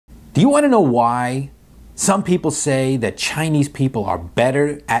Do you want to know why some people say that Chinese people are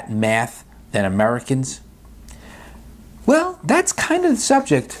better at math than Americans? Well, that's kind of the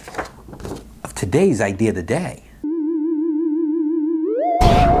subject of today's idea of the day.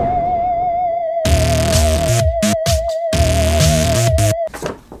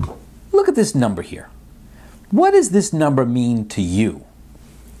 Look at this number here. What does this number mean to you?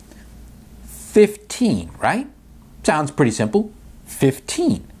 15, right? Sounds pretty simple.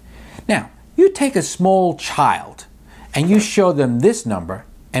 15. Now, you take a small child and you show them this number,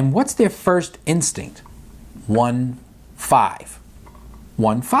 and what's their first instinct? 1, 5.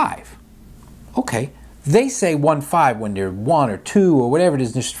 1, 5. Okay, they say 1, 5 when they're 1 or 2 or whatever it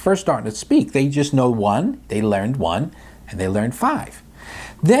is, they're first starting to speak. They just know 1, they learned 1, and they learned 5.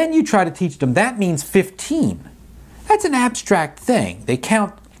 Then you try to teach them, that means 15. That's an abstract thing. They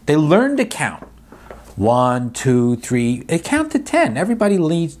learn to count. 1, 2, 3, they count to 10. Everybody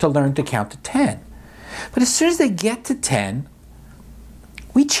needs to learn to count to 10. But as soon as they get to 10,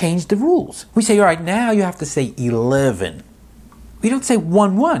 we change the rules. We say, all right, now you have to say 11. We don't say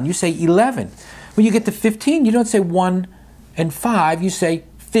 1, 1, you say 11. When you get to 15, you don't say 1 and 5, you say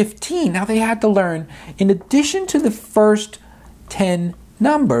 15. Now they had to learn, in addition to the first 10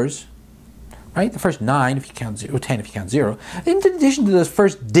 numbers, right? The first 9 if you count 0, 10 if you count 0. In addition to those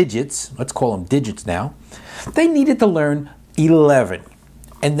first digits, let's call them digits now, they needed to learn 11,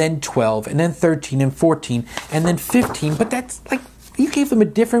 and then 12, and then 13, and 14, and then 15. But that's like, you gave them a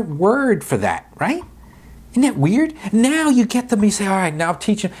different word for that, right? Isn't that weird? Now you get them, you say, all right, now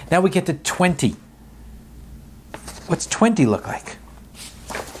teach them. Now we get to 20. What's 20 look like?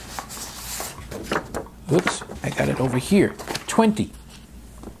 Oops, I got it over here. 20.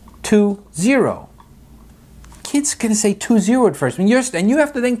 2, 0. Kids going to say 2, 0 at first. And you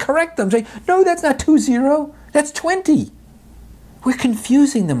have to then correct them. Say, no, that's not 2, 0. That's 20. We're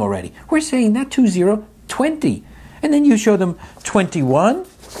confusing them already. We're saying not 2, 0, 20. And then you show them 21.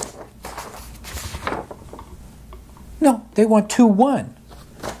 No, they want 2, 1.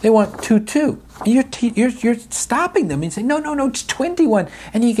 They want 2, 2. And you're stopping them and saying, no, it's 21.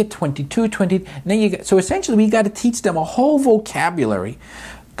 And then you get 22, 20. And then you get, so essentially we got to teach them a whole vocabulary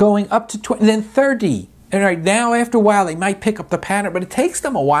going up to 20, and then 30. And right now, after a while, they might pick up the pattern, but it takes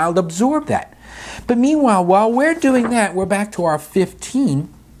them a while to absorb that. But meanwhile, while we're doing that, we're back to our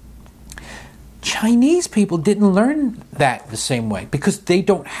 15. Chinese people didn't learn that the same way because they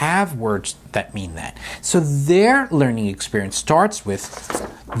don't have words that mean that. So their learning experience starts with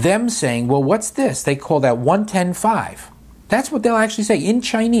them saying, well, what's this? They call that 110.5. That's what they'll actually say in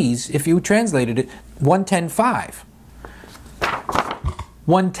Chinese. If you translated it, 110.5.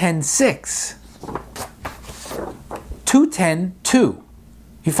 110.6. 210.2.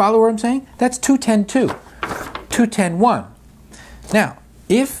 You follow what I'm saying? That's 210.2. 210.1. Now,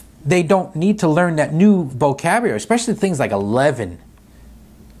 if they don't need to learn that new vocabulary, especially things like 11.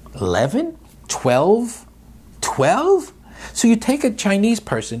 11? 12? 12? So you take a Chinese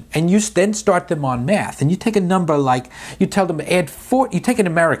person and you then start them on math. And you take a number like, you tell them to add 4, you take an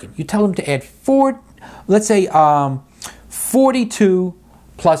American, you tell them to add 4, let's say 42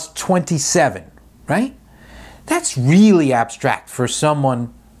 plus 27, right? That's really abstract for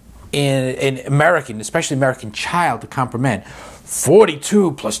someone in American, especially American child to comprehend.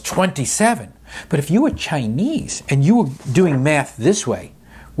 42 plus 27. But if you were Chinese and you were doing math this way,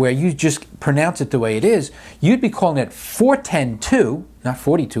 where you just pronounce it the way it is, you'd be calling it 410.2, not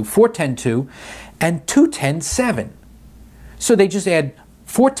 42, 410.2 and 210.7. So they just add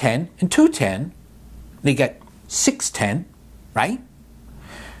 410 and 210, they get 610, right?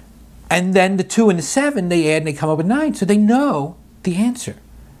 And then the 2 and the 7 they add and they come up with 9, so they know the answer.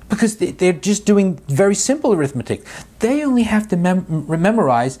 Because they're just doing very simple arithmetic. They only have to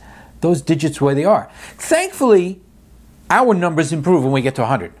memorize those digits where they are. Thankfully, our numbers improve when we get to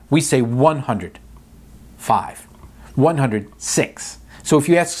 100. We say 105, 106. So if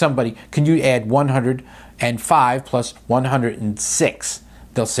you ask somebody, can you add 105 plus 106?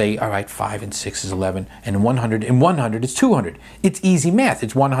 They'll say, all right, 5 and 6 is 11, and 100 and 100 is 200. It's easy math.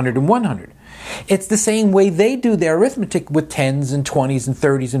 It's 100 and 100. It's the same way they do their arithmetic with 10s and 20s and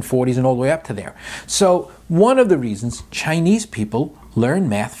 30s and 40s and all the way up to there. So one of the reasons Chinese people learn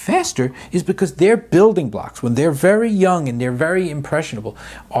math faster is because their building blocks, when they're very young and they're very impressionable,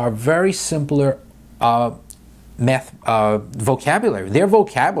 are very simpler math vocabulary. Their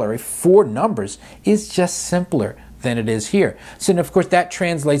vocabulary for numbers is just simpler than it is here. So, and of course, that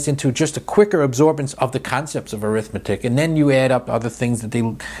translates into just a quicker absorbance of the concepts of arithmetic. And then you add up other things that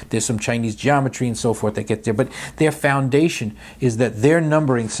there's some Chinese geometry and so forth that get there. But their foundation is that their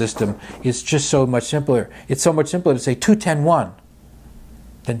numbering system is just so much simpler. It's so much simpler to say 210.1.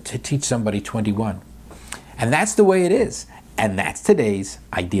 than to teach somebody 21. And that's the way it is. And that's today's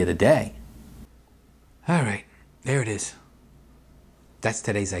idea of the day. All right, there it is. That's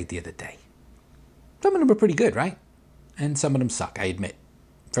today's idea of the day. Some of them are pretty good, right? And some of them suck, I admit.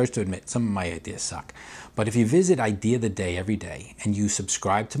 First to admit, some of my ideas suck. But if you visit Idea of the Day every day and you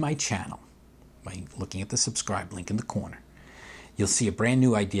subscribe to my channel by looking at the subscribe link in the corner, you'll see a brand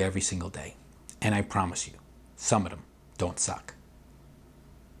new idea every single day. And I promise you, some of them don't suck.